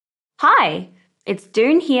Hi, it's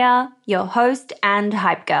Doon here, your host and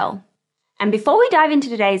hype girl. And before we dive into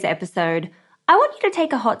today's episode, I want you to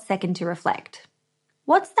take a hot second to reflect.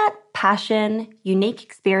 What's that passion, unique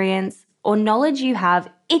experience, or knowledge you have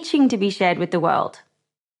itching to be shared with the world?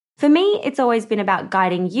 For me, it's always been about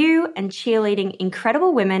guiding you and cheerleading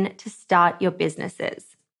incredible women to start your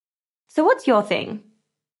businesses. So what's your thing?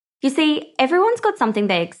 You see, everyone's got something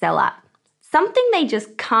they excel at, something they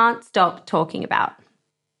just can't stop talking about.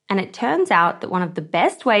 And it turns out that one of the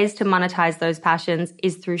best ways to monetize those passions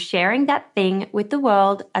is through sharing that thing with the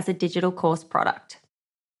world as a digital course product.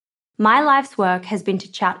 My life's work has been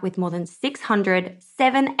to chat with more than 600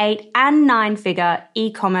 7, 8, and 9-figure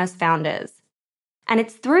e-commerce founders. And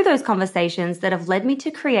it's through those conversations that have led me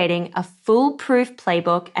to creating a foolproof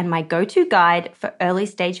playbook and my go-to guide for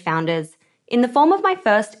early-stage founders in the form of my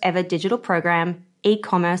first ever digital program,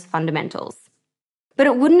 E-commerce Fundamentals. But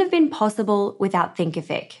it wouldn't have been possible without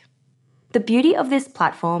Thinkific. The beauty of this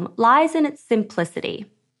platform lies in its simplicity.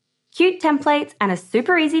 Cute templates and a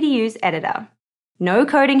super easy to use editor. No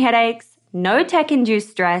coding headaches, no tech-induced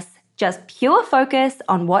stress, just pure focus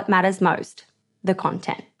on what matters most, the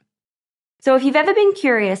content. So if you've ever been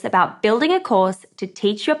curious about building a course to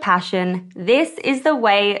teach your passion, this is the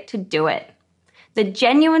way to do it. The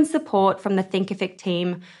genuine support from the Thinkific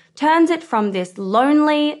team turns it from this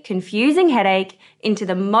lonely, confusing headache into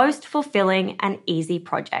the most fulfilling and easy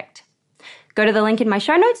project. Go to the link in my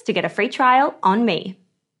show notes to get a free trial on me.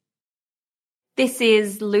 This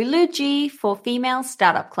is Lulu Ge for Female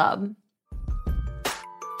Startup Club.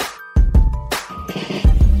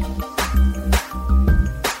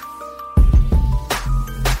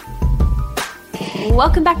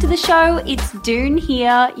 Welcome back to the show. It's Doon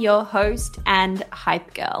here, your host and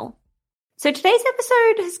hype girl. So today's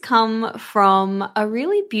episode has come from a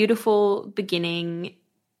really beautiful beginning,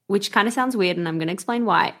 which kind of sounds weird, and I'm going to explain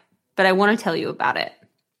why, but I want to tell you about it.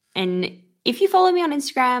 And if you follow me on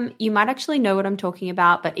Instagram, you might actually know what I'm talking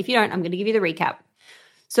about, but if you don't, I'm going to give you the recap.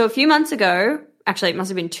 So a few months ago, actually it must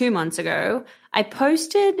have been 2 months ago, I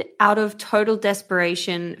posted out of total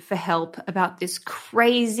desperation for help about this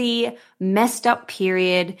crazy, messed up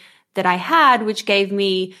period that I had, which gave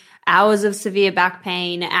me hours of severe back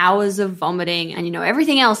pain, hours of vomiting, and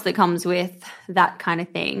everything else that comes with that kind of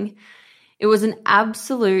thing. It was an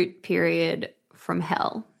absolute period from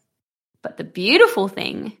hell. But the beautiful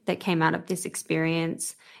thing that came out of this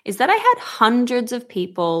experience is that I had hundreds of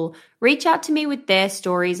people reach out to me with their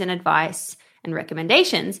stories and advice and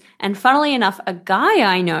recommendations. And funnily enough, a guy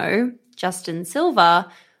I know, Justin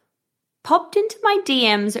Silva, popped into my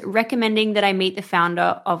DMs recommending that I meet the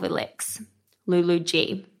founder of Elix, Lulu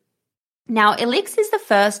Ge. Now, Elix is the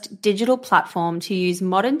first digital platform to use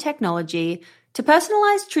modern technology to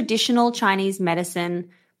personalize traditional Chinese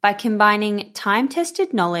medicine by combining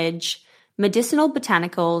time-tested knowledge, medicinal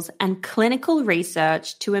botanicals, and clinical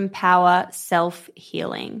research to empower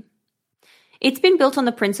self-healing. It's been built on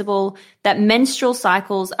the principle that menstrual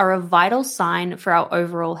cycles are a vital sign for our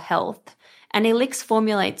overall health, and Elix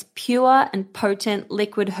formulates pure and potent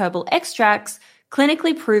liquid herbal extracts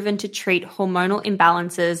clinically proven to treat hormonal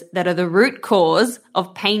imbalances that are the root cause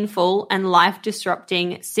of painful and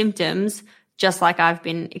life-disrupting symptoms, just like I've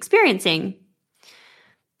been experiencing.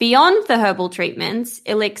 Beyond the herbal treatments,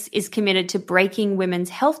 Elix is committed to breaking women's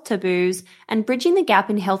health taboos and bridging the gap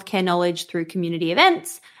in healthcare knowledge through community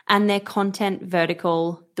events and their content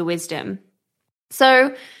vertical, The Wisdom.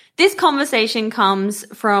 So this conversation comes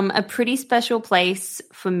from a pretty special place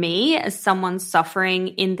for me as someone suffering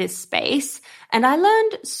in this space. And I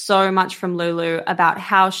learned so much from Lulu about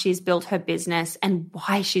how she's built her business and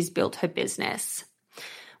why she's built her business.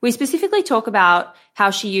 We specifically talk about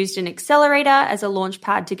how she used an accelerator as a launch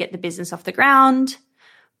pad to get the business off the ground,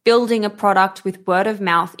 building a product with word of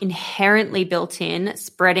mouth inherently built in,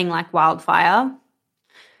 spreading like wildfire,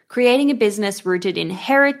 creating a business rooted in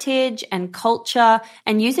heritage and culture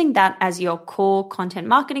and using that as your core content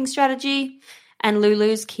marketing strategy, and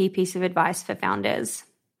Lulu's key piece of advice for founders.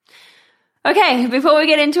 Okay, before we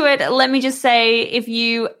get into it, let me just say, if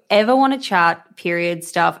you ever want to chat period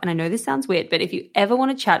stuff, and I know this sounds weird, but if you ever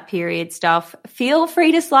want to chat period stuff, feel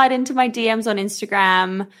free to slide into my DMs on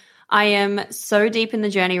Instagram. I am so deep in the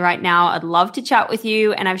journey right now. I'd love to chat with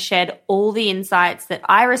you, and I've shared all the insights that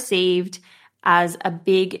I received as a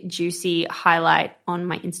big, juicy highlight on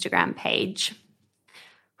my Instagram page.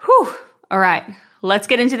 Whew. All right, let's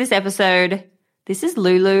get into this episode. This is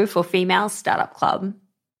Lulu for Female Startup Club.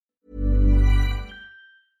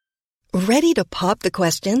 Ready to pop the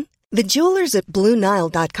question? The jewelers at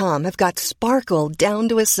BlueNile.com have got sparkle down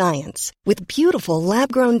to a science with beautiful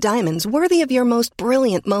lab-grown diamonds worthy of your most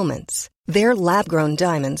brilliant moments. Their lab-grown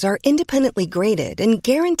diamonds are independently graded and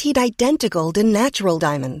guaranteed identical to natural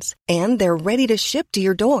diamonds. And they're ready to ship to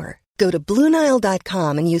your door. Go to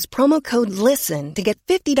BlueNile.com and use promo code LISTEN to get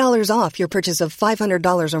 $50 off your purchase of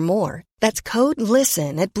 $500 or more. That's code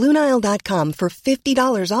LISTEN at BlueNile.com for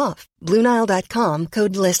 $50 off. BlueNile.com,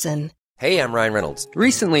 code LISTEN. Hey, I'm Ryan Reynolds.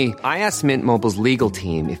 Recently, I asked Mint Mobile's legal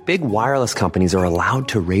team if big wireless companies are allowed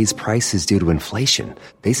to raise prices due to inflation.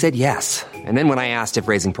 They said yes. And then when I asked if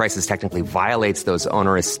raising prices technically violates those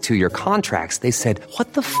onerous two-year contracts, they said,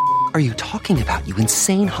 "What the f*** are you talking about, you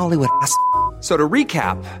insane Hollywood ass?" So to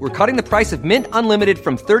recap, we're cutting the price of Mint Unlimited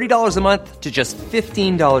from $30 a month to just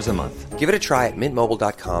 $15 a month. Give it a try at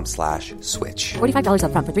mintmobile.com/switch. $45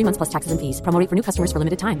 up front for 3 months plus taxes and fees. Promo rate for new customers for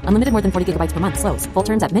limited time. Unlimited more than 40 gigabytes per month. Slows full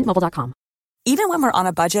terms at mintmobile.com. Even when we're on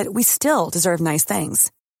a budget, we still deserve nice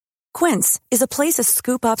things. Quince is a place to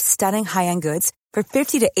scoop up stunning high-end goods for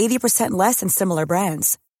 50 to 80% less than similar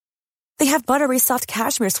brands. They have buttery soft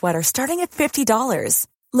cashmere sweaters starting at $50,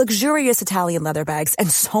 luxurious Italian leather bags,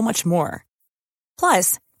 and so much more.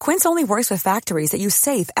 Plus, Quince only works with factories that use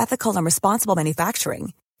safe, ethical, and responsible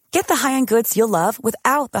manufacturing. Get the high-end goods you'll love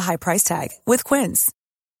without the high price tag with Quince.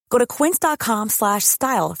 Go to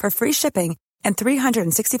quince.com/style for free shipping and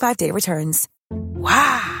 365-day returns.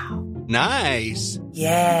 Wow. Nice.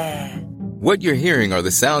 Yeah. What you're hearing are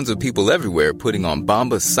the sounds of people everywhere putting on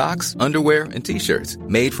Bombas socks, underwear, and T-shirts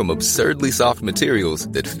made from absurdly soft materials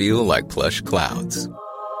that feel like plush clouds.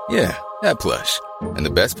 Yeah, that plush. And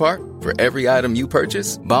the best part? For every item you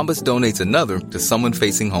purchase, Bombas donates another to someone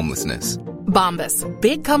facing homelessness. Bombas.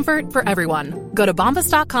 Big comfort for everyone. Go to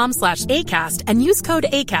bombas.com/ACAST and use code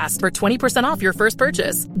ACAST for 20% off your first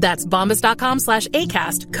purchase. That's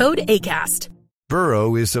bombas.com/ACAST. Code ACAST.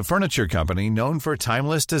 Burrow is a furniture company known for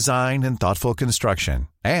timeless design and thoughtful construction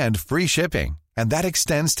and free shipping. And that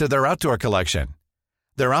extends to their outdoor collection.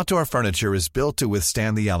 Their outdoor furniture is built to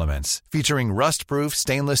withstand the elements, featuring rust-proof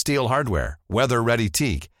stainless steel hardware, weather-ready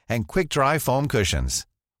teak, and quick-dry foam cushions.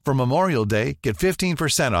 For Memorial Day, get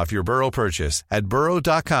 15% off your Burrow purchase at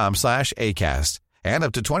burrow.com/ACAST and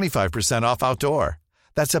up to 25% off outdoor.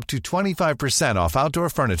 That's up to 25% off outdoor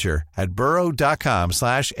furniture at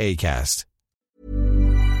burrow.com/ACAST.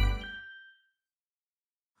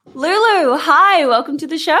 Lulu, hi, welcome to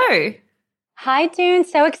the show. Hi, Dune.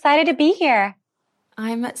 So excited to be here.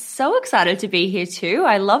 I'm so excited to be here too.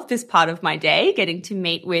 I love this part of my day, getting to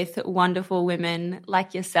meet with wonderful women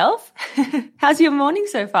like yourself. How's your morning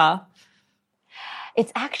so far?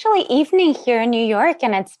 It's actually evening here in New York,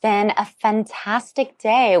 and it's been a fantastic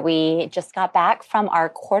day. We just got back from our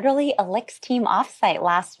quarterly Elix team offsite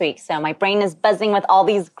last week, so my brain is buzzing with all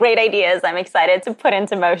these great ideas I'm excited to put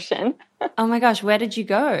into motion. Oh my gosh, where did you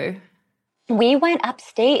go? We went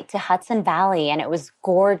upstate to Hudson Valley, and it was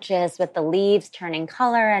gorgeous with the leaves turning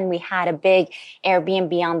color, and we had a big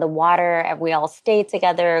Airbnb on the water, and we all stayed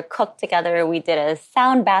together, cooked together. We did a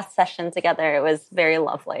sound bath session together. It was very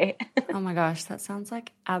lovely. Oh my gosh, that sounds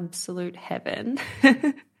like absolute heaven.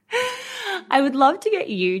 I would love to get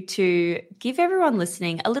you to give everyone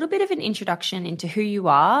listening a little bit of an introduction into who you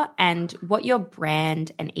are and what your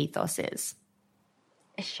brand and ethos is.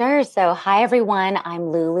 Sure. So hi, everyone.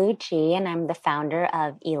 I'm Lulu Ge, and I'm the founder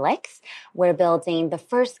of Elix. We're building the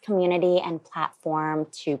first community and platform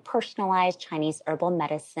to personalize Chinese herbal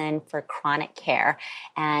medicine for chronic care.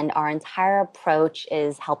 And our entire approach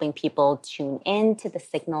is helping people tune in to the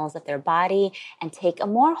signals of their body and take a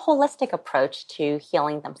more holistic approach to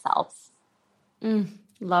healing themselves.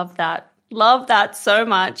 Love that. Love that so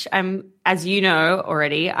much. As you know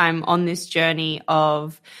already, I'm on this journey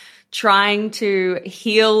of trying to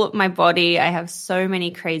heal my body. I have so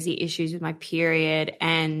many crazy issues with my period.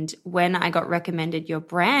 And when I got recommended your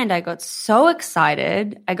brand, I got so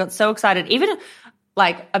excited. Even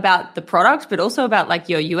like about the product, but also about like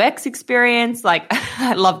your UX experience. Like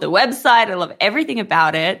I love the website. I love everything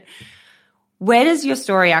about it. Where does your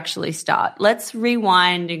story actually start? Let's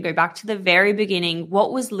rewind and go back to the very beginning.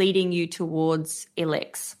 What was leading you towards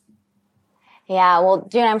Elix? Yeah, well,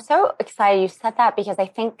 June, I'm so excited you said that because I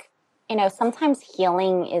think sometimes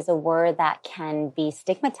healing is a word that can be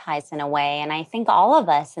stigmatized in a way. And I think all of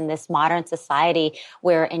us in this modern society,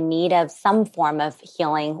 we're in need of some form of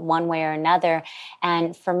healing one way or another.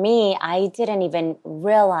 And for me, I didn't even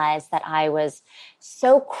realize that I was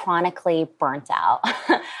so chronically burnt out.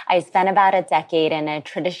 I spent about a decade in a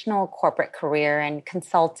traditional corporate career in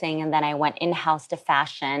consulting, and then I went in-house to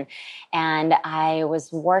fashion. And I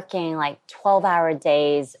was working like 12-hour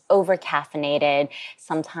days, over-caffeinated,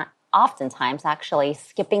 oftentimes actually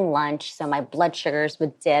skipping lunch so my blood sugars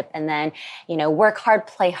would dip, and then, work hard,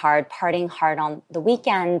 play hard, partying hard on the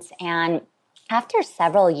weekends. And after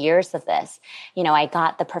several years of this, I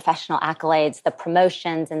got the professional accolades, the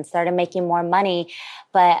promotions, and started making more money.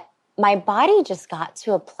 But my body just got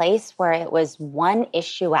to a place where it was one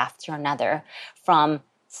issue after another, from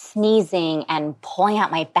sneezing and pulling out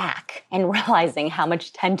my back and realizing how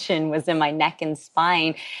much tension was in my neck and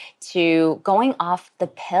spine, to going off the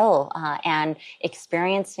pill and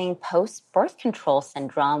experiencing post-birth control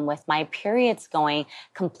syndrome with my periods going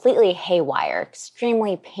completely haywire,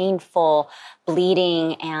 extremely painful,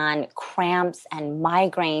 bleeding and cramps and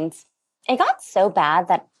migraines. It got so bad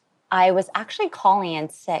that I was actually calling in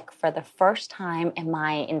sick for the first time in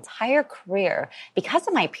my entire career because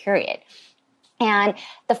of my period. And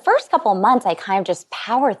the first couple of months, I kind of just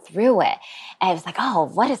powered through it. And I was like, oh,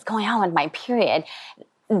 what is going on with my period?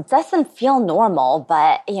 It doesn't feel normal,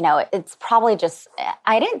 but, it's probably just,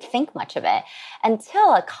 I didn't think much of it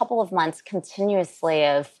until a couple of months continuously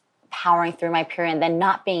of powering through my period and then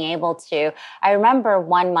not being able to. I remember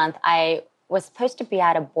one month I was supposed to be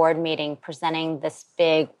at a board meeting presenting this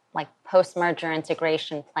big post-merger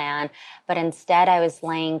integration plan, but instead I was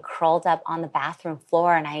laying curled up on the bathroom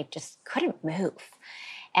floor and I just couldn't move.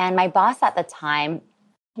 And my boss at the time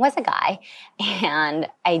was a guy, and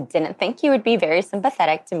I didn't think he would be very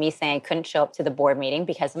sympathetic to me saying I couldn't show up to the board meeting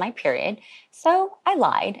because of my period. So I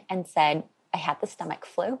lied and said I had the stomach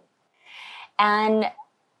flu. And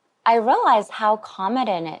I realized how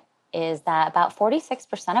common it is that about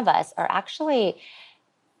 46% of us are actually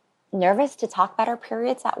nervous to talk about our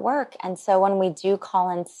periods at work. And so when we do call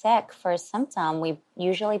in sick for a symptom, we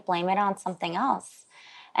usually blame it on something else.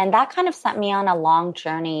 And that kind of sent me on a long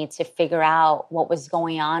journey to figure out what was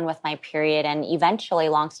going on with my period. And eventually,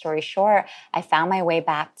 long story short, I found my way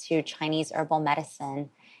back to Chinese herbal medicine.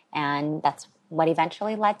 And that's what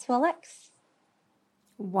eventually led to Elix.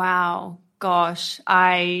 Wow. Gosh,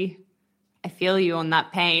 I feel you on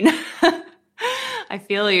that pain. I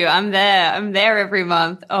feel you. I'm there. I'm there every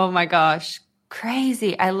month. Oh my gosh.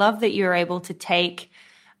 Crazy. I love that you're able to take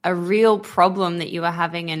a real problem that you are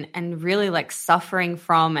having and really suffering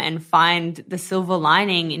from and find the silver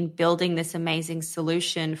lining in building this amazing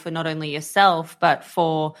solution for not only yourself, but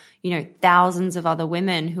for, thousands of other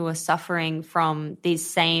women who are suffering from these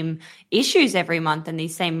same issues every month and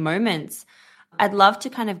these same moments. I'd love to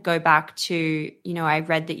kind of go back to, I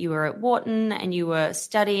read that you were at Wharton and you were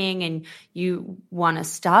studying and you won a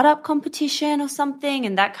startup competition or something,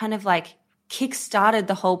 and that kind of kick-started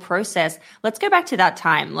the whole process. Let's go back to that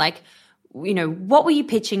time. What were you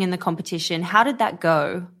pitching in the competition? How did that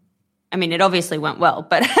go? I mean, it obviously went well,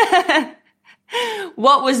 but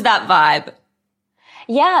what was that vibe?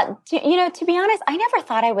 Yeah, to be honest, I never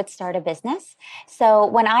thought I would start a business. So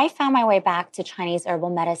when I found my way back to Chinese herbal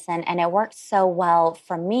medicine and it worked so well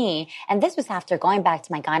for me, and this was after going back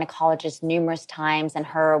to my gynecologist numerous times and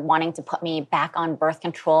her wanting to put me back on birth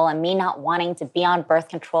control and me not wanting to be on birth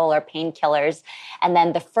control or painkillers. And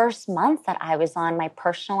then the first month that I was on my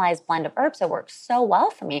personalized blend of herbs, it worked so well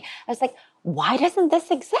for me. I was like, why doesn't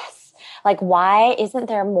this exist? Why isn't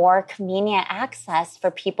there more convenient access for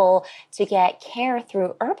people to get care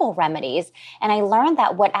through herbal remedies? And I learned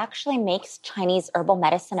that what actually makes Chinese herbal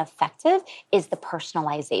medicine effective is the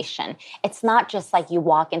personalization. It's not just you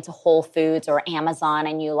walk into Whole Foods or Amazon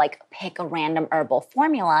and you pick a random herbal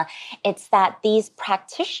formula. It's that these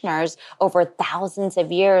practitioners over thousands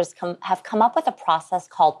of years have come up with a process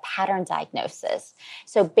called pattern diagnosis.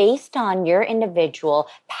 So based on your individual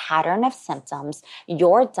pattern of symptoms,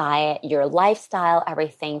 your diet, your lifestyle,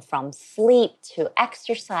 everything from sleep to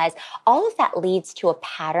exercise, all of that leads to a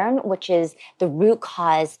pattern, which is the root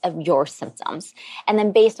cause of your symptoms. And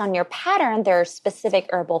then based on your pattern, there are specific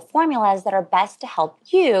herbal formulas that are best to help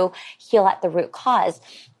you heal at the root cause.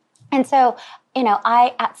 And so,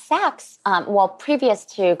 I at Saks, previous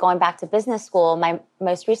to going back to business school, my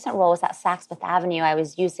most recent role was at Saks Fifth Avenue. I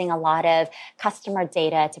was using a lot of customer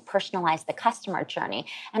data to personalize the customer journey.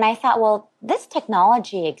 And I thought, well, this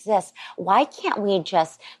technology exists. Why can't we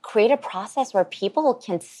just create a process where people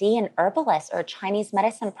can see an herbalist or a Chinese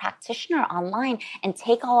medicine practitioner online and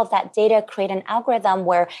take all of that data, create an algorithm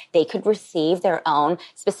where they could receive their own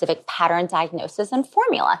specific pattern diagnosis and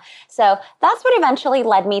formula? So that's what eventually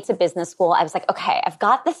led me to business school. I was like, okay, I've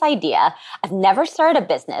got this idea. I've never started a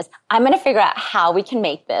business. I'm going to figure out how we can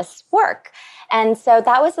make this work. And so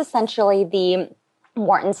that was essentially the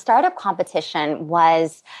Wharton startup competition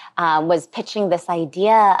was pitching this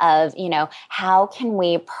idea of, how can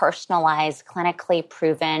we personalize clinically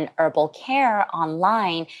proven herbal care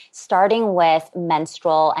online, starting with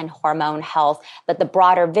menstrual and hormone health. But the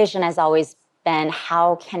broader vision has always been,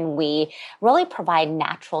 how can we really provide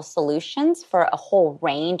natural solutions for a whole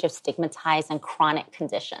range of stigmatized and chronic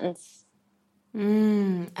conditions?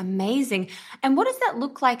 Amazing. And what does that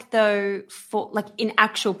look like though for like in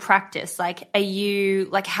actual practice? Like,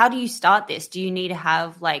 how do you start this? Do you need to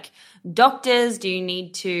have like doctors? Do you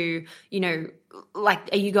need to, are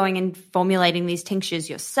you going and formulating these tinctures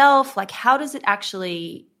yourself? Like, how does it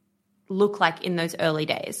actually look like in those early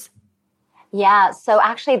days? Yeah, so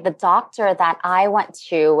actually the doctor that I went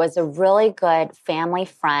to was a really good family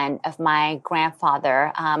friend of my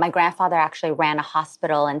grandfather. My grandfather actually ran a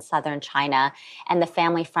hospital in southern China, and the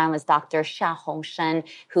family friend was Dr. Xia Hongshen,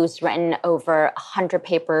 who's written over 100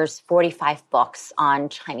 papers, 45 books on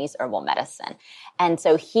Chinese herbal medicine. And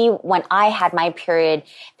so when I had my period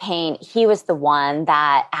pain, he was the one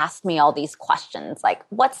that asked me all these questions, like,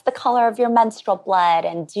 what's the color of your menstrual blood?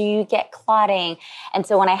 And do you get clotting? And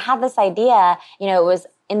so when I had this idea, it was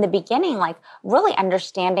in the beginning, like really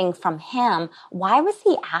understanding from him, why was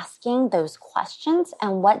he asking those questions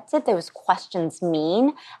and what did those questions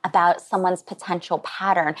mean about someone's potential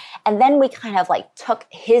pattern? And then we kind of like took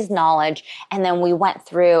his knowledge and then we went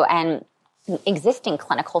through and existing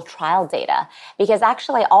clinical trial data, because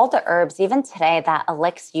actually all the herbs, even today that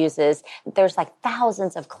Elix uses, there's like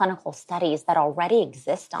thousands of clinical studies that already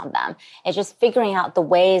exist on them. It's just figuring out the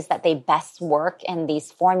ways that they best work in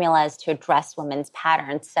these formulas to address women's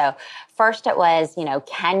patterns. So first it was,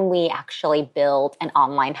 can we actually build an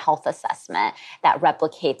online health assessment that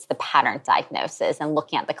replicates the pattern diagnosis and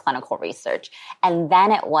looking at the clinical research? And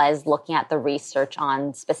then it was looking at the research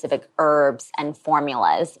on specific herbs and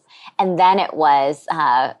formulas. And then it was,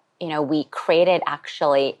 we created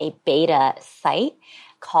actually a beta site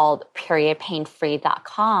called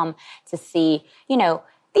periodpainfree.com to see, these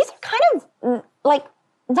are kind of like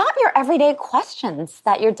not your everyday questions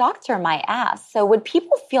that your doctor might ask. So would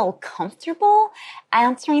people feel comfortable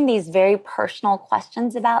answering these very personal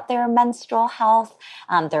questions about their menstrual health,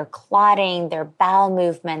 their clotting, their bowel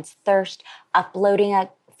movements, thirst, uploading a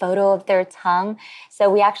photo of their tongue? So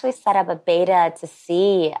we actually set up a beta to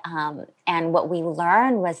see, and what we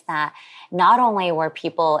learned was that not only were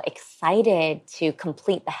people excited to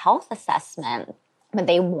complete the health assessment, but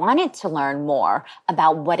they wanted to learn more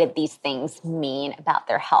about what did these things mean about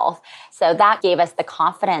their health. So that gave us the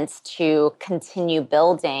confidence to continue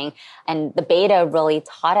building. And the beta really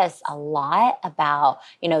taught us a lot about,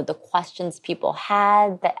 the questions people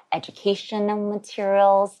had, the educational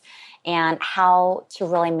materials, and how to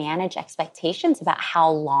really manage expectations about how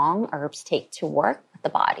long herbs take to work with the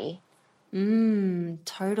body.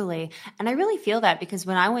 Totally. And I really feel that because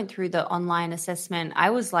when I went through the online assessment, I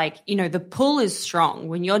was like, the pull is strong.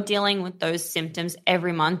 When you're dealing with those symptoms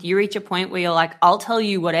every month, you reach a point where you're like, I'll tell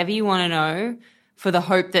you whatever you want to know for the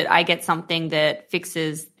hope that I get something that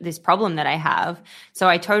fixes this problem that I have. So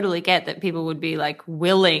I totally get that people would be like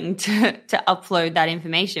willing to upload that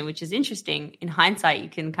information, which is interesting. In hindsight, you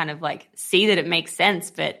can kind of like see that it makes sense,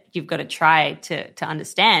 but you've got to try to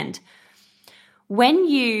understand. When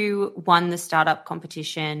you won the startup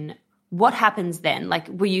competition, what happens then? Like,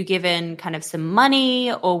 were you given kind of some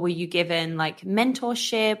money or were you given like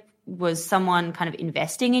mentorship? Was someone kind of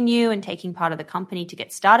investing in you and taking part of the company to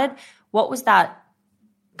get started? What was that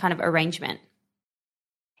kind of arrangement?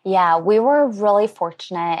 Yeah, we were really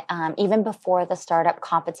fortunate, even before the startup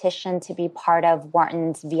competition, to be part of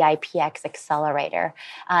Wharton's VIPX Accelerator.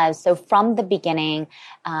 So from the beginning,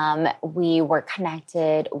 we were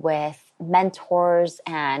connected with mentors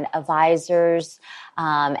and advisors,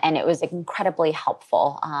 and it was incredibly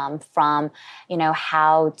helpful from,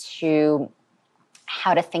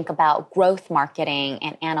 how to think about growth marketing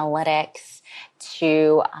and analytics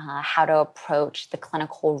to how to approach the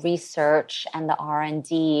clinical research and the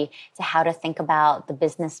R&D to how to think about the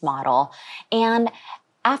business model. And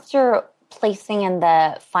after placing in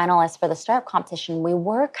the finalists for the startup competition, we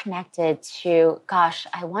were connected to,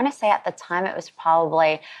 I want to say at the time it was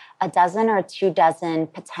probably a dozen or 24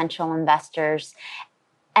 potential investors.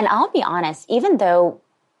 And I'll be honest, even though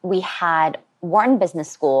we had Wharton Business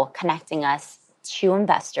School connecting us to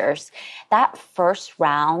investors, that first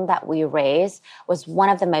round that we raised was one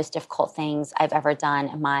of the most difficult things I've ever done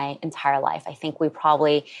in my entire life. I think we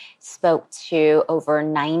probably spoke to over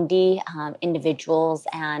 90 individuals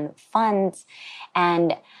and funds.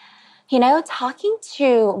 And, talking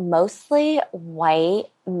to mostly white,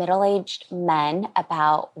 middle-aged men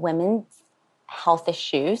about women's health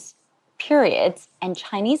issues, periods, and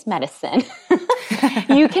Chinese medicine,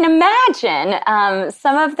 you can imagine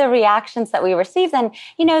some of the reactions that we received. And,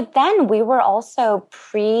 then we were also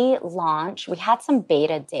pre-launch. We had some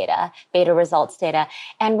beta results data,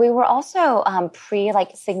 and we were also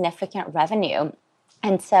significant revenue.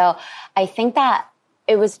 And so I think that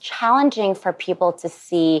it was challenging for people to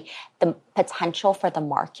see the potential for the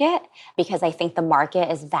market, because I think the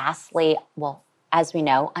market is vastly, well, as we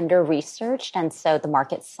know, under-researched, and so the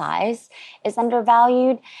market size is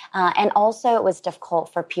undervalued. And also it was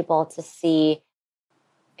difficult for people to see,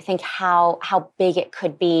 I think, how big it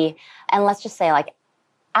could be. And let's just say, like,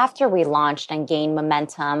 after we launched and gained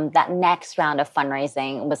momentum, that next round of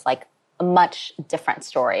fundraising was like a much different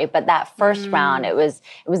story. But that first round, it was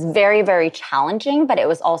very, very challenging, but it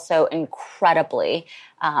was also incredibly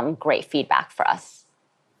great feedback for us.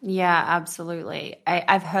 Yeah, absolutely.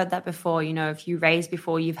 I've heard that before. You know, if you raise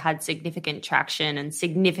before you've had significant traction and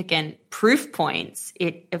significant proof points,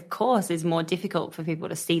 it, of course, is more difficult for people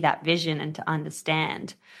to see that vision and to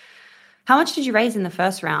understand. How much did you raise in the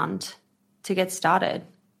first round to get started?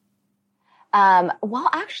 Well,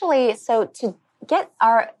 actually, so to get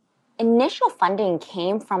our initial funding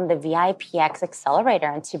came from the VIPX Accelerator.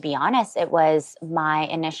 And to be honest, it was my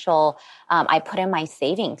initial, I put in my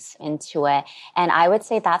savings into it. And I would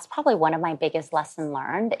say that's probably one of my biggest lessons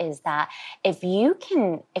learned, is that if you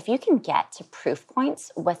can get to proof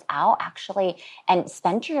points without actually, and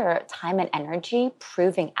spend your time and energy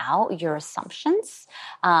proving out your assumptions,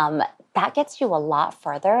 that gets you a lot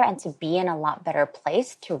further and to be in a lot better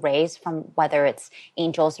place to raise from, whether it's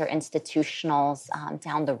angels or institutionals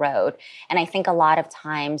down the road. And I think a lot of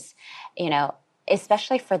times, you know,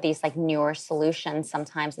 especially for these like newer solutions,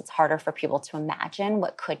 sometimes it's harder for people to imagine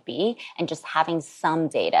what could be, and just having some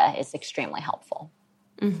data is extremely helpful.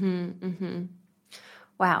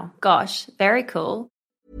 Wow, gosh, very cool.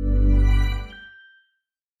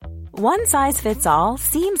 One size fits all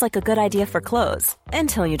seems like a good idea for clothes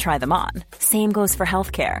until you try them on. Same goes for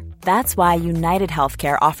healthcare. That's why United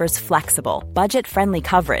Healthcare offers flexible, budget-friendly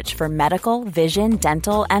coverage for medical, vision,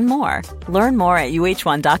 dental, and more. Learn more at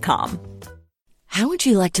uh1.com. How would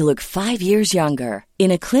you like to look 5 years younger?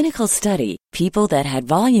 In a clinical study, people that had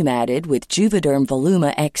volume added with Juvederm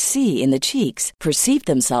Voluma XC in the cheeks perceived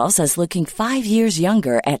themselves as looking 5 years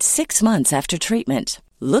younger at 6 months after treatment.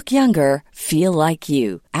 Look younger, feel like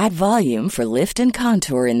you. Add volume for lift and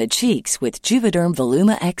contour in the cheeks with Juvederm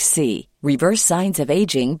Voluma XC. Reverse signs of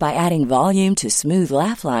aging by adding volume to smooth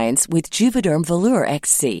laugh lines with Juvederm Volure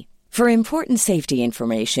XC. For important safety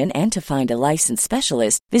information and to find a licensed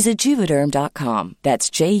specialist, visit Juvederm.com.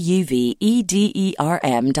 That's JUVEDERM.com.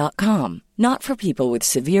 Not for people with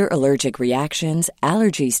severe allergic reactions,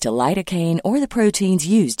 allergies to lidocaine, or the proteins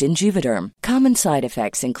used in Juvederm. Common side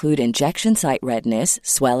effects include injection site redness,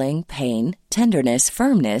 swelling, pain, tenderness,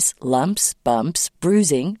 firmness, lumps, bumps,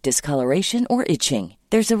 bruising, discoloration, or itching.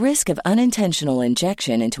 There's a risk of unintentional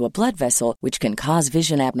injection into a blood vessel, which can cause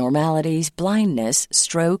vision abnormalities, blindness,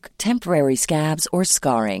 stroke, temporary scabs, or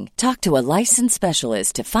scarring. Talk to a licensed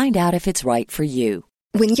specialist to find out if it's right for you.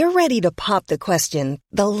 When you're ready to pop the question,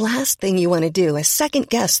 the last thing you want to do is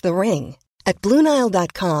second-guess the ring. At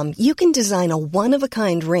BlueNile.com, you can design a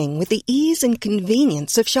one-of-a-kind ring with the ease and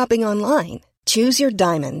convenience of shopping online. Choose your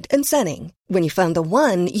diamond and setting. When you find the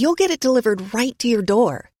one, you'll get it delivered right to your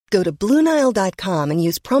door. Go to BlueNile.com and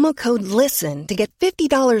use promo code LISTEN to get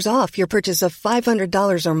 $50 off your purchase of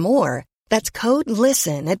 $500 or more. That's code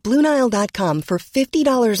LISTEN at BlueNile.com for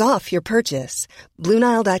 $50 off your purchase.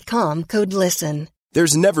 BlueNile.com, code LISTEN.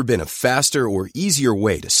 There's never been a faster or easier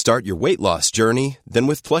way to start your weight loss journey than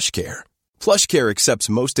with PlushCare. PlushCare accepts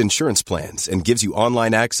most insurance plans and gives you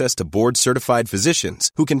online access to board-certified physicians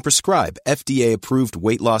who can prescribe FDA-approved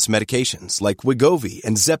weight loss medications like Wegovy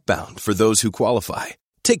and Zepbound for those who qualify.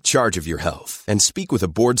 Take charge of your health and speak with a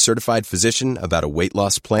board-certified physician about a weight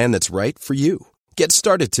loss plan that's right for you. Get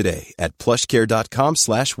started today at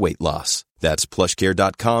plushcare.com/weight loss. That's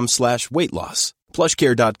plushcare.com/weight loss.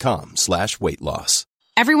 plushcare.com/weight loss.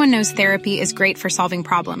 Everyone knows therapy is great for solving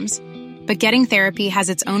problems, but getting therapy has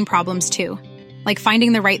its own problems too, like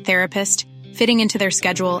finding the right therapist, fitting into their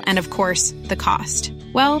schedule, and of course, the cost.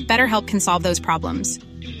 Well, BetterHelp can solve those problems.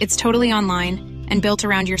 It's totally online and built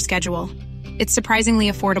around your schedule. It's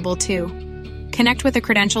surprisingly affordable too. Connect with a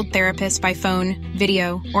credentialed therapist by phone,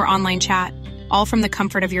 video, or online chat, all from the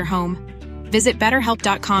comfort of your home. Visit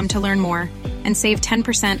BetterHelp.com to learn more and save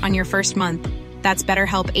 10% on your first month. That's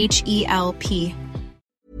BetterHelp, H-E-L-P.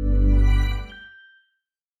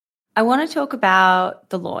 I want to talk about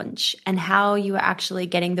the launch and how you are actually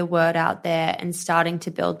getting the word out there and starting to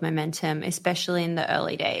build momentum, especially in the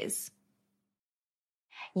early days.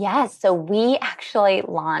 Yes, so we actually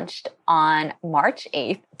launched on March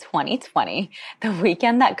 8th, 2020, the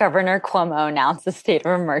weekend that Governor Cuomo announced the state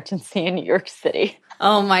of emergency in New York City.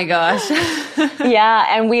 Oh my gosh. Yeah,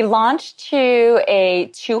 and we launched to a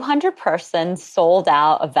 200-person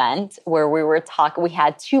sold-out event where we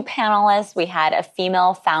had 2 panelists, we had a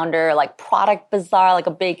female founder, like product bazaar, like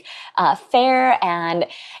a big fair, and,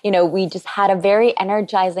 we just had a very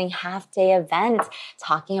energizing half-day event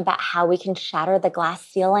talking about how we can shatter the glass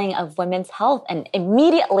ceiling of women's health, and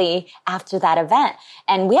immediately after that event.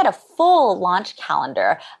 And we had a full launch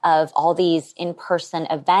calendar of all these in-person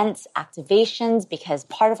events, activations, because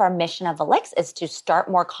part of our mission of Elix is to start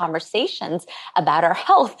more conversations about our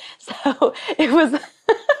health. So it was,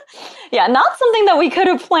 not something that we could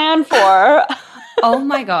have planned for. Oh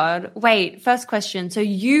my God. Wait, first question. So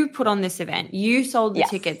you put on this event. You sold the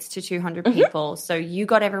tickets to 200 people. So you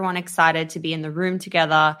got everyone excited to be in the room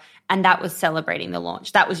together, and that was celebrating the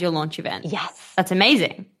launch. That was your launch event. Yes. That's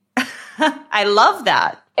amazing. I love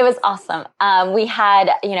that. It was awesome. We had,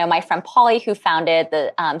 my friend Polly, who founded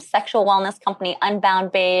the sexual wellness company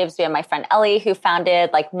Unbound Babes. We had my friend Ellie, who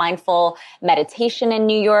founded mindful meditation in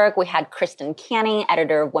New York. We had Kristen Canning,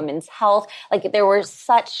 editor of Women's Health. There were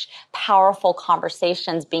such powerful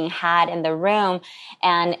conversations being had in the room.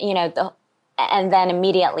 And, and then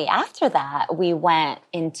immediately after that, we went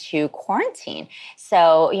into quarantine.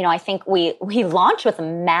 So, I think we launched with a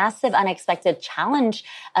massive, unexpected challenge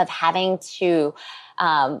of having to,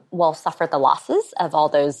 suffer the losses of all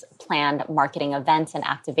those planned marketing events and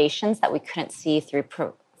activations that we couldn't see through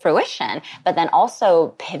fruition, but then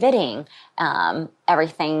also pivoting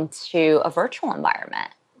everything to a virtual environment.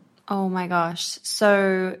 Oh my gosh.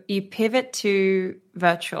 So you pivot to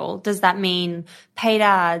virtual. Does that mean paid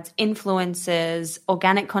ads, influencers,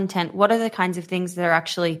 organic content? What are the kinds of things that are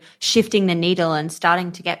actually shifting the needle and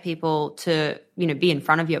starting to get people to, be in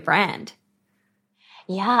front of your brand?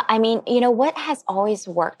 Yeah, what has always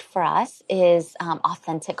worked for us is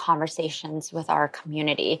authentic conversations with our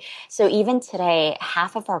community. So even today,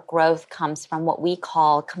 half of our growth comes from what we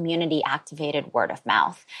call community-activated word of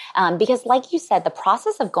mouth. Because like you said, the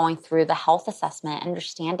process of going through the health assessment,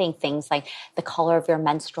 understanding things like the color of your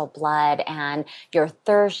menstrual blood and your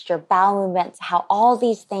thirst, your bowel movements, how all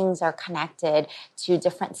these things are connected to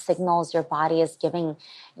different signals your body is giving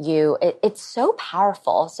you, it's so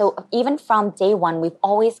powerful. So even from day one, we've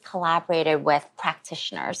always collaborated with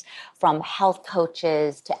practitioners, from health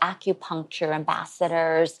coaches to acupuncture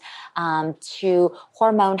ambassadors to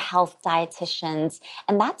hormone health dietitians.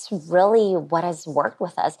 And that's really what has worked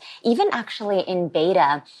with us. Even actually in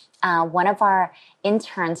beta, one of our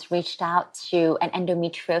interns reached out to an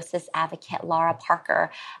endometriosis advocate, Laura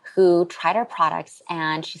Parker, who tried our products,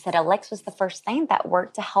 and she said Elix was the first thing that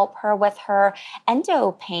worked to help her with her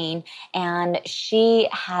endo pain. And she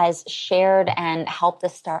has shared and helped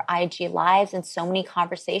us start IG Lives and so many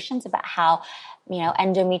conversations about how,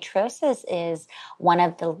 endometriosis is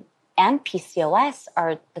and PCOS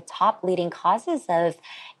are the top leading causes of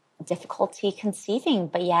difficulty conceiving,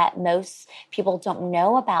 but yet most people don't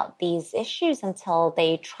know about these issues until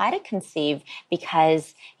they try to conceive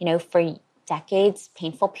because, for decades,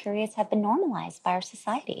 painful periods have been normalized by our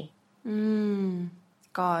society.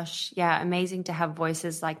 Gosh, yeah, amazing to have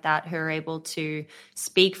voices like that who are able to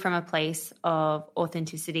speak from a place of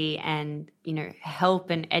authenticity and, help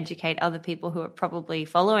and educate other people who are probably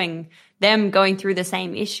following them going through the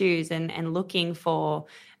same issues and looking for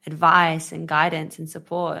advice and guidance and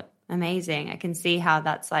support. Amazing. I can see how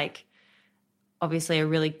that's obviously a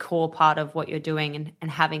really core part of what you're doing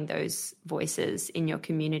and having those voices in your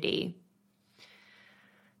community.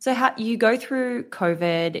 So how you go through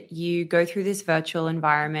COVID, you go through this virtual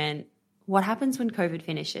environment. What happens when COVID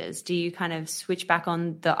finishes? Do you kind of switch back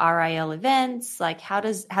on the RIL events? How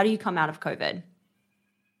do you come out of COVID?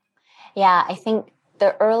 Yeah, I think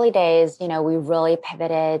the early days, we really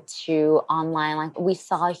pivoted to online. We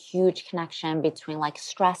saw a huge connection between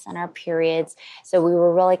stress and our periods. So we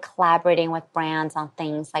were really collaborating with brands on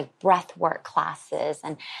things like breathwork classes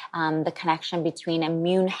and the connection between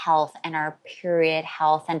immune health and our period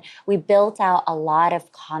health. And we built out a lot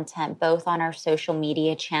of content, both on our social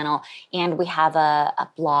media channel, and we have a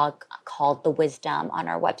blog called The Wisdom on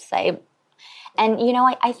our website. And,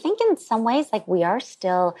 I think in some ways, we are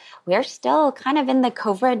still kind of in the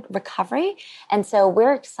COVID recovery. And so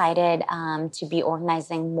we're excited to be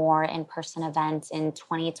organizing more in-person events in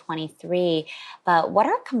 2023. But what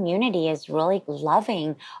our community is really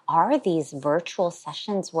loving are these virtual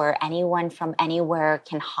sessions where anyone from anywhere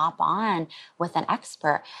can hop on with an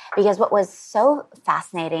expert. Because what was so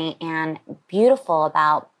fascinating and beautiful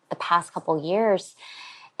about the past couple years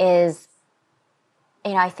is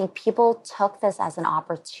I think people took this as an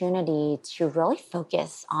opportunity to really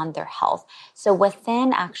focus on their health. So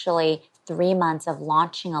within actually 3 months of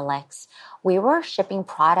launching Elix, we were shipping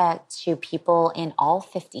product to people in all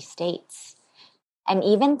 50 states. And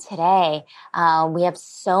even today, we have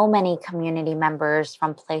so many community members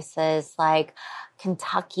from places like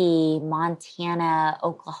Kentucky, Montana,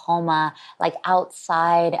 Oklahoma, like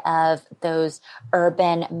outside of those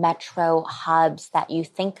urban metro hubs that you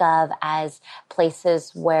think of as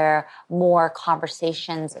places where more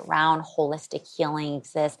conversations around holistic healing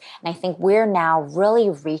exist. And I think we're now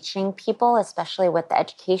really reaching people, especially with the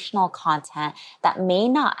educational content, that may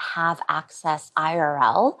not have access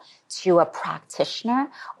IRL to a practitioner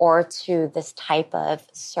or to this type of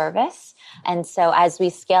service. And so as we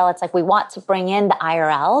scale, it's like we want to bring in the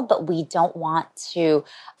IRL, but we don't want to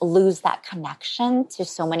lose that connection to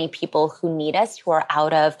so many people who need us, who are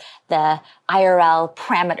out of the IRL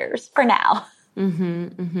parameters for now. Mm-hmm,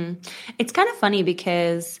 mm-hmm. It's kind of funny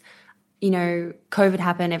because, COVID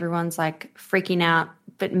happened, everyone's like freaking out.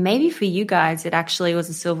 But maybe for you guys, it actually was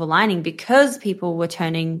a silver lining because people were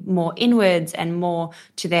turning more inwards and more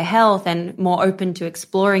to their health and more open to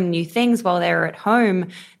exploring new things while they were at home,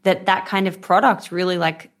 that kind of product really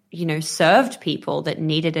served people that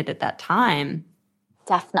needed it at that time.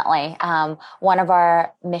 Definitely. One of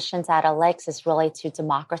our missions at Elix is really to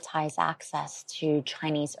democratize access to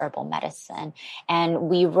Chinese herbal medicine. And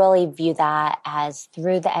we really view that as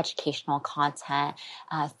through the educational content,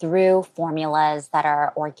 through formulas that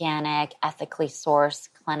are organic, ethically sourced,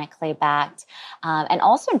 clinically backed, and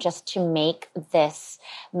also just to make this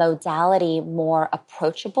modality more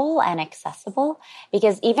approachable and accessible.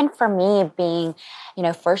 Because even for me being,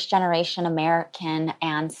 first generation American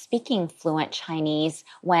and speaking fluent Chinese,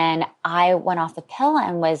 when I went off the pill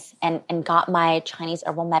and got my Chinese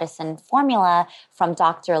herbal medicine formula from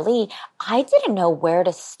Dr. Li, I didn't know where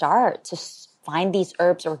to start to find these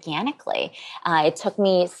herbs organically. It took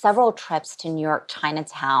me several trips to New York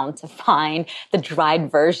Chinatown to find the dried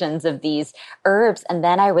versions of these herbs. And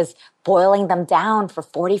then I was boiling them down for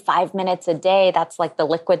 45 minutes a day. That's like the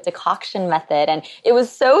liquid decoction method. And it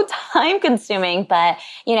was so time consuming, but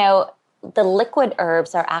the liquid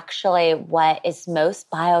herbs are actually what is most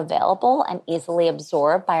bioavailable and easily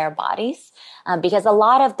absorbed by our bodies, because a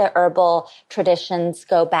lot of the herbal traditions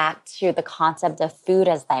go back to the concept of food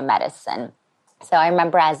as thy medicine. So I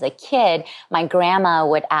remember as a kid, my grandma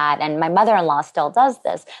would add, and my mother-in-law still does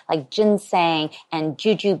this, like ginseng and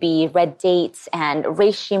jujube, red dates, and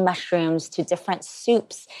reishi mushrooms to different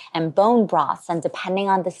soups and bone broths. And depending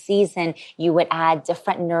on the season, you would add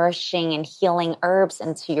different nourishing and healing herbs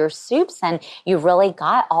into your soups. And you really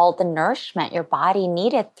got all the nourishment your body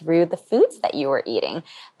needed through the foods that you were eating.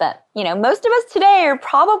 But, most of us today are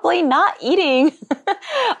probably not eating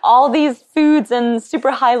all these foods in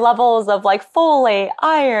super high levels of like folate,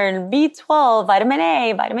 iron, B12, vitamin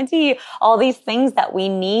A, vitamin D, all these things that we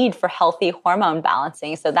need for healthy hormone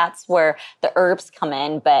balancing. So that's where the herbs come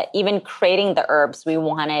in. But even creating the herbs, we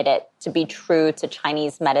wanted it to be true to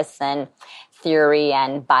Chinese medicine theory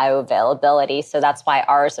and bioavailability. So that's why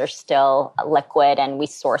ours are still liquid and we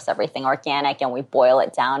source everything organic and we boil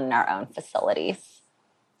it down in our own facilities.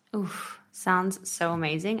 Oof, sounds so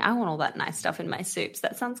amazing. I want all that nice stuff in my soups.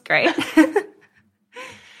 That sounds great.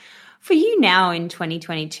 For you now in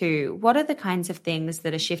 2022, what are the kinds of things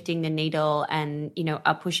that are shifting the needle and,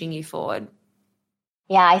 are pushing you forward?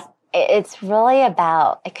 Yeah, it's really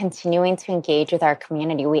about continuing to engage with our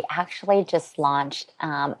community. We actually just launched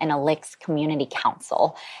an Elix community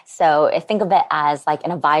council. So think of it as like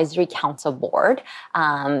an advisory council board.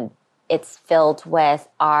 It's filled with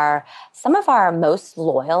some of our most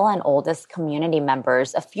loyal and oldest community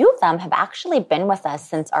members. A few of them have actually been with us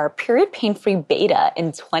since our period pain-free beta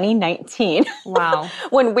in 2019. Wow.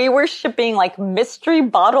 When we were shipping like mystery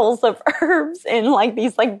bottles of herbs in like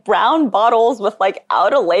these like brown bottles with like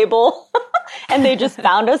out a label. And they just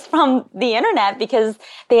found us from the internet because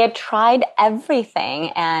they had tried everything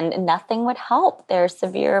and nothing would help their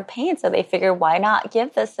severe pain. So they figured, why not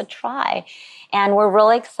give this a try? And we're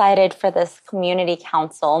really excited for this community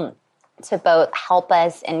council to both help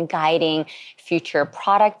us in guiding future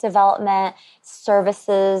product development,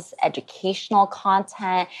 services, educational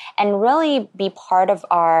content, and really be part of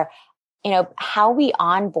our how we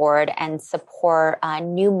onboard and support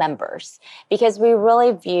new members, because we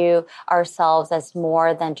really view ourselves as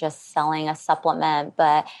more than just selling a supplement,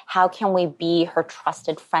 but how can we be her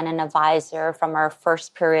trusted friend and advisor from our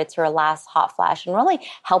first period to her last hot flash and really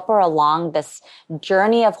help her along this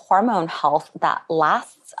journey of hormone health that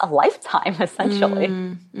lasts a lifetime, essentially.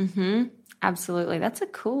 Mm-hmm. Absolutely. That's a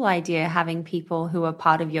cool idea, having people who are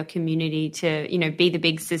part of your community to, be the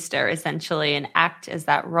big sister essentially and act as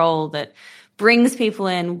that role that brings people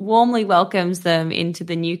in, warmly welcomes them into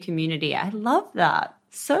the new community. I love that.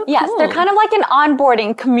 So cool. Yes, they're kind of like an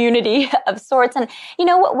onboarding community of sorts. And,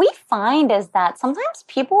 what we find is that sometimes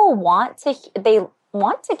people want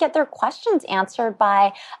to get their questions answered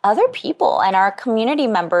by other people, and our community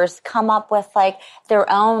members come up with like their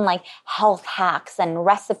own like health hacks and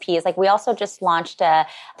recipes. Like we also just launched a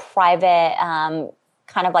private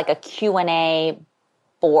kind of like a Q&A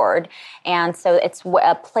board. And so it's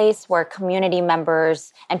a place where community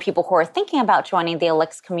members and people who are thinking about joining the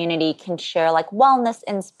Elix community can share like wellness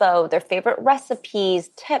inspo, their favorite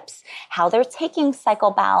recipes, tips, how they're taking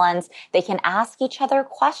cycle balance. They can ask each other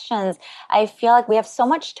questions. I feel like we have so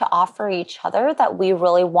much to offer each other that we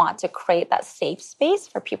really want to create that safe space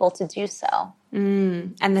for people to do so.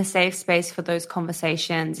 And the safe space for those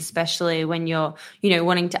conversations, especially when you're,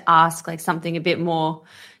 wanting to ask like something a bit more,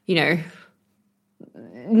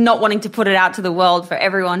 not wanting to put it out to the world for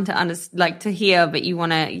everyone to to hear, but you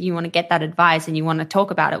want to get that advice and you want to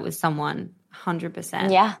talk about it with someone.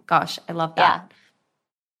 100%. Yeah. Gosh, I love that. Yeah.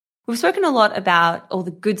 We've spoken a lot about all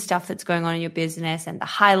the good stuff that's going on in your business and the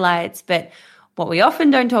highlights, but what we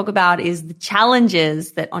often don't talk about is the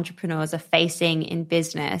challenges that entrepreneurs are facing in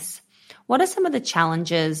business. What are some of the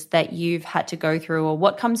challenges that you've had to go through, or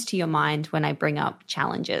what comes to your mind when I bring up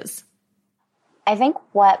challenges? I think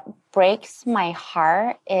what breaks my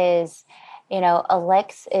heart is,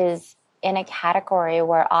 Elix is in a category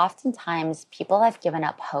where oftentimes people have given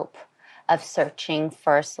up hope of searching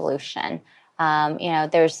for a solution.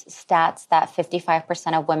 There's stats that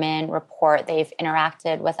 55% of women report they've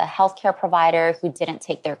interacted with a healthcare provider who didn't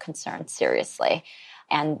take their concerns seriously,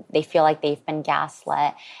 and they feel like they've been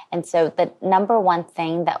gaslit. And so the number one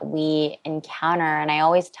thing that we encounter, and I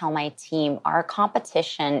always tell my team, our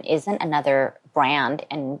competition isn't another brand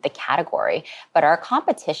in the category, but our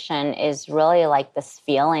competition is really like this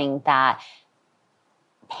feeling that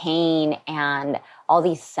pain and all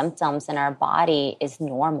these symptoms in our body is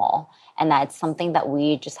normal, and that it's something that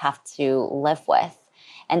we just have to live with.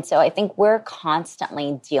 And so I think we're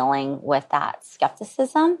constantly dealing with that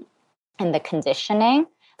skepticism and the conditioning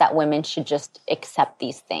that women should just accept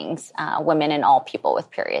these things, women and all people with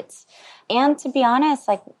periods. And to be honest,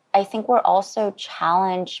 I think we're also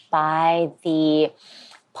challenged by the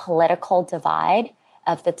political divide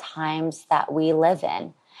of the times that we live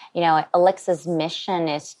in. Elix's mission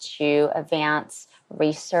is to advance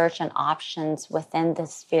research and options within the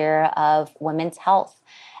sphere of women's health.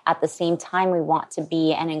 At the same time, we want to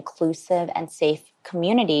be an inclusive and safe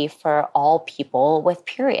community for all people with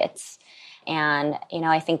periods. And,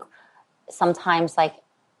 I think sometimes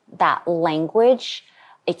that language,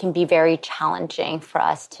 it can be very challenging for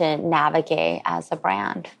us to navigate as a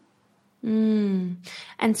brand. And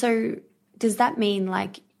so does that mean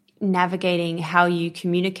navigating how you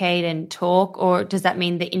communicate and talk, or does that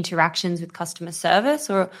mean the interactions with customer service,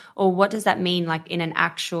 or what does that mean in an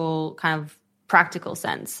actual kind of practical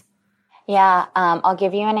sense? Yeah, I'll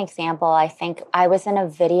give you an example. I think I was in a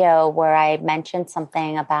video where I mentioned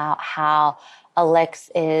something about how Elix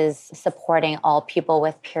is supporting all people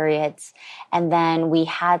with periods. And then we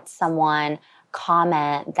had someone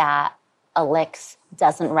comment that Elix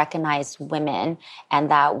doesn't recognize women and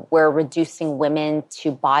that we're reducing women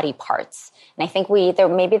to body parts. And I think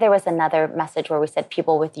maybe there was another message where we said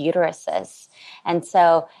people with uteruses. And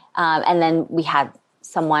so, and then we had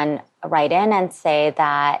someone write in and say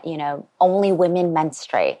that, only women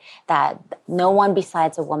menstruate, that no one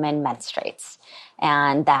besides a woman menstruates.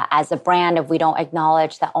 And that as a brand, if we don't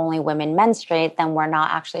acknowledge that only women menstruate, then we're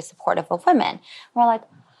not actually supportive of women. We're like,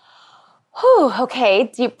 whew, okay,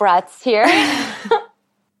 deep breaths here.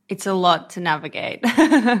 It's a lot to navigate.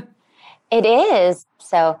 It is.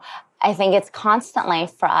 So I think it's constantly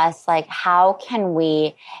for us, how can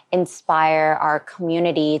we inspire our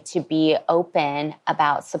community to be open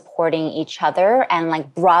about supporting each other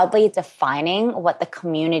and broadly defining what the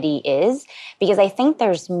community is? Because I think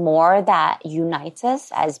there's more that unites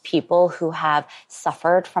us as people who have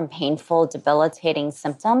suffered from painful, debilitating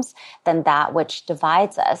symptoms than that which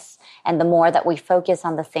divides us. And the more that we focus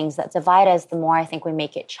on the things that divide us, the more I think we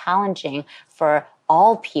make it challenging for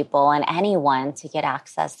all people and anyone to get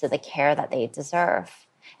access to the care that they deserve.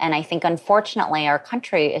 And I think, unfortunately, our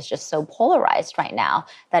country is just so polarized right now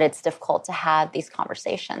that it's difficult to have these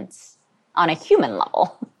conversations on a human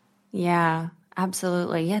level. Yeah,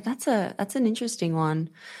 absolutely. Yeah, that's an interesting one.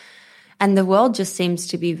 And the world just seems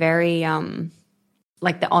to be very,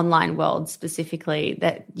 the online world specifically,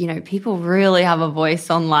 that, people really have a voice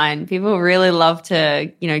online. People really love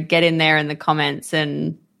to, get in there in the comments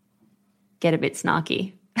and get a bit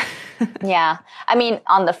snarky. Yeah. I mean,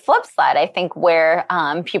 on the flip side, I think where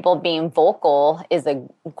people being vocal is a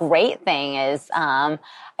great thing is I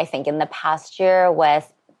think in the past year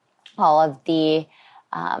with all of the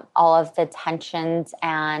tensions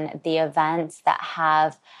and the events that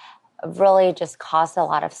have really just caused a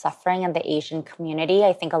lot of suffering in the Asian community.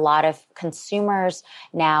 I think a lot of consumers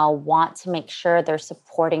now want to make sure they're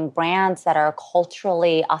supporting brands that are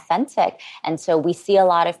culturally authentic. And so we see a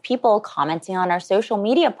lot of people commenting on our social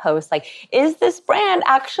media posts like, is this brand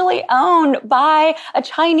actually owned by a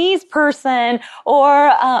Chinese person or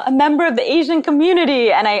a member of the Asian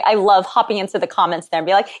community? And I love hopping into the comments there and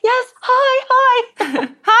be like, yes, hi.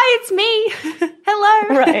 Hi, it's me.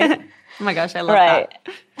 Hello. Right. Oh my gosh, I love that.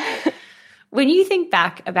 When you think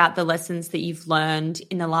back about the lessons that you've learned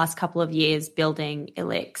in the last couple of years building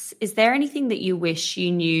Elix, is there anything that you wish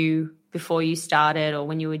you knew before you started or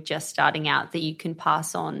when you were just starting out that you can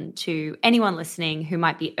pass on to anyone listening who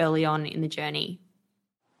might be early on in the journey?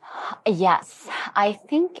 Yes, I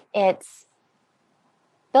think it's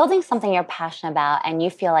building something you're passionate about and you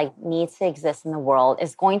feel like needs to exist in the world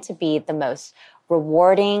is going to be the most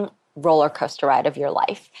rewarding roller coaster ride of your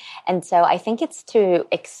life. And so I think it's to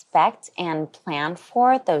expect and plan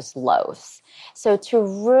for those lows. So to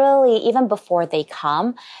really, even before they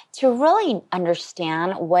come, to really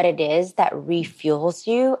understand what it is that refuels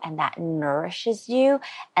you and that nourishes you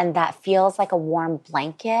and that feels like a warm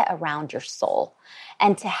blanket around your soul.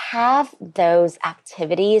 And to have those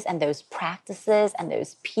activities and those practices and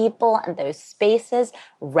those people and those spaces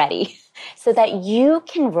ready so that you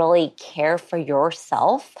can really care for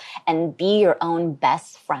yourself and be your own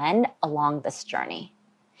best friend along this journey.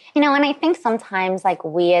 You know, and I think sometimes like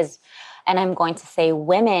we as, and I'm going to say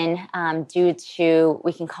women, due to,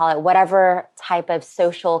 we can call it whatever type of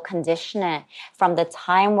social conditioning from the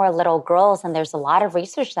time we're little girls, and there's a lot of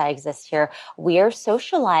research that exists here, we're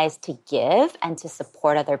socialized to give and to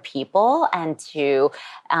support other people and to,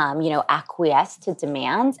 acquiesce to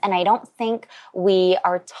demands. And I don't think we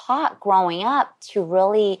are taught growing up to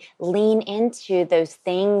really lean into those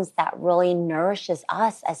things that really nourishes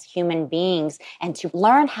us as human beings and to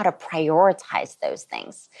learn how to prioritize those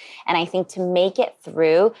things. And I think to make it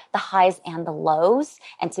through the highs and the lows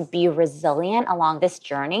and to be resilient along this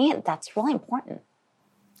journey, that's really important.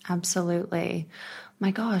 Absolutely.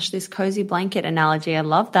 My gosh, this cozy blanket analogy, I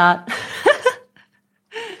love that.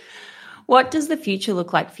 What does the future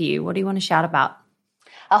look like for you? What do you want to shout about?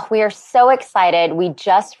 Oh, we are so excited. We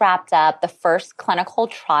just wrapped up the first clinical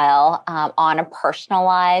trial on a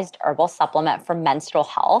personalized herbal supplement for menstrual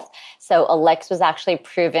health. So Elix was actually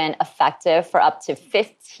proven effective for up to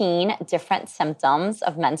 15 different symptoms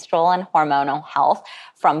of menstrual and hormonal health,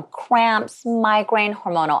 from cramps, migraine,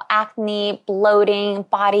 hormonal acne, bloating,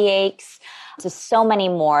 body aches, to so many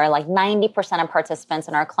more. Like 90% of participants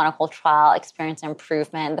in our clinical trial experienced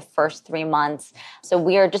improvement in the first 3 months. So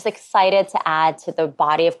we are just excited to add to the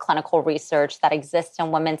body of clinical research that exists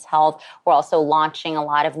in women's health. We're also launching a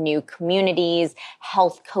lot of new communities,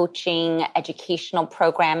 health coaching, educational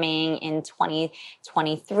programming in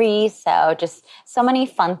 2023. So just so many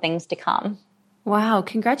fun things to come. Wow,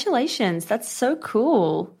 congratulations. That's so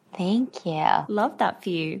cool. Thank you. Love that for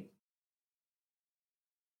you.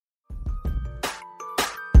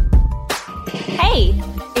 Hey,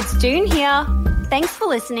 it's June here. Thanks for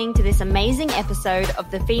listening to this amazing episode of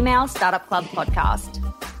the Female Startup Club podcast.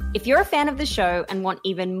 If you're a fan of the show and want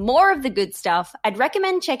even more of the good stuff, I'd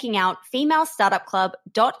recommend checking out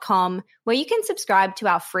femalestartupclub.com, where you can subscribe to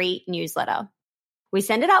our free newsletter. We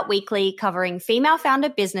send it out weekly, covering female founder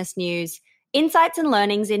business news, insights and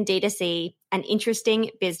learnings in D2C, and interesting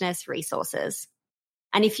business resources.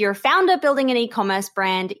 And if you're a founder building an e-commerce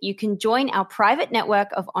brand, you can join our private network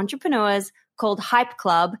of entrepreneurs called Hype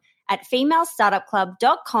Club at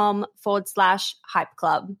femalestartupclub.com/Hype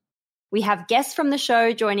Club. We have guests from the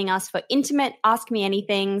show joining us for intimate Ask Me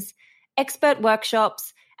Anythings, expert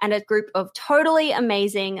workshops, and a group of totally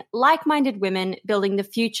amazing, like-minded women building the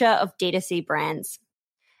future of D2C brands.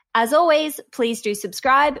 As always, please do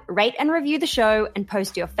subscribe, rate and review the show, and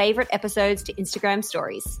post your favorite episodes to Instagram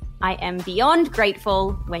stories. I am beyond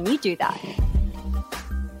grateful when you do that.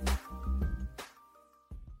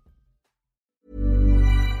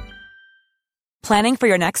 Planning for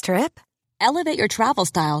your next trip? Elevate your travel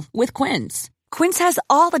style with Quince. Quince has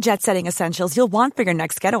all the jet-setting essentials you'll want for your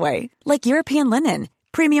next getaway, like European linen,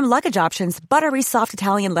 premium luggage options, buttery soft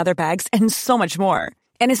Italian leather bags, and so much more.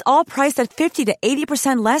 And is all priced at 50 to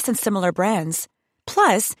 80% less than similar brands.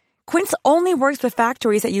 Plus, Quince only works with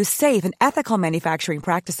factories that use safe and ethical manufacturing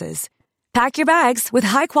practices. Pack your bags with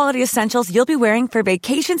high-quality essentials you'll be wearing for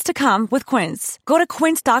vacations to come with Quince. Go to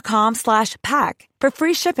quince.com/pack for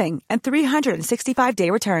free shipping and 365-day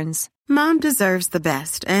returns. Mom deserves the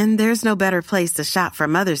best, and there's no better place to shop for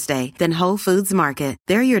Mother's Day than Whole Foods Market.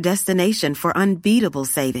 They're your destination for unbeatable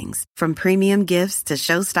savings, from premium gifts to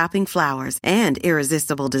show-stopping flowers and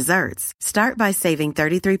irresistible desserts. Start by saving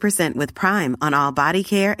 33% with Prime on all body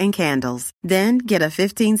care and candles. Then get a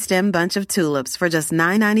 15-stem bunch of tulips for just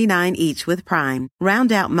 $9.99 each with Prime.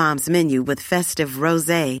 Round out Mom's menu with festive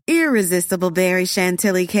rosé, irresistible berry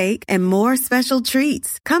chantilly cake, and more special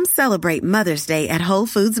treats. Come celebrate Mother's Day at Whole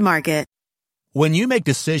Foods Market. When you make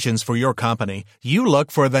decisions for your company, you look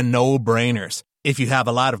for the no-brainers. If you have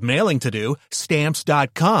a lot of mailing to do,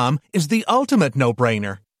 Stamps.com is the ultimate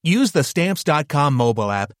no-brainer. Use the Stamps.com mobile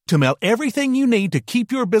app to mail everything you need to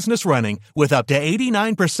keep your business running with up to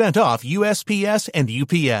 89% off USPS and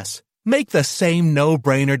UPS. Make the same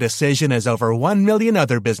no-brainer decision as over 1 million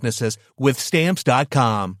other businesses with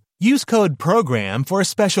Stamps.com. Use code PROGRAM for a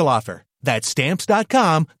special offer. That's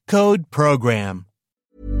Stamps.com, code PROGRAM.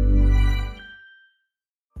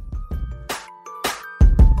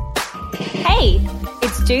 Hey,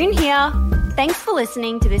 it's June here. Thanks for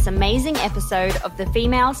listening to this amazing episode of the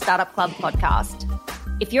Female Startup Club podcast.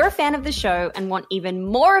 If you're a fan of the show and want even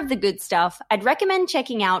more of the good stuff, I'd recommend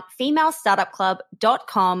checking out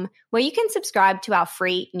femalestartupclub.com, where you can subscribe to our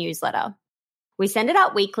free newsletter. We send it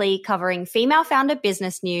out weekly, covering female founder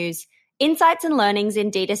business news, insights and learnings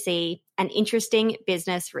in D2C, and interesting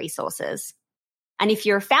business resources. And if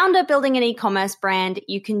you're a founder building an e-commerce brand,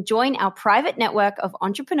 you can join our private network of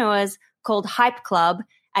entrepreneurs called Hype Club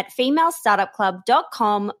at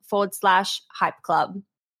femalestartupclub.com/Hype Club.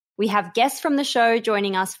 We have guests from the show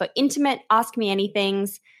joining us for intimate Ask Me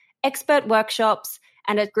Anythings, expert workshops,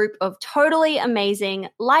 and a group of totally amazing,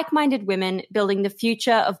 like-minded women building the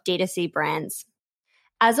future of D2C brands.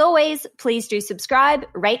 As always, please do subscribe,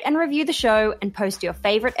 rate and review the show, and post your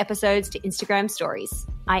favorite episodes to Instagram stories.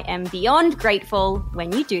 I am beyond grateful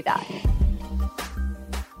when you do that.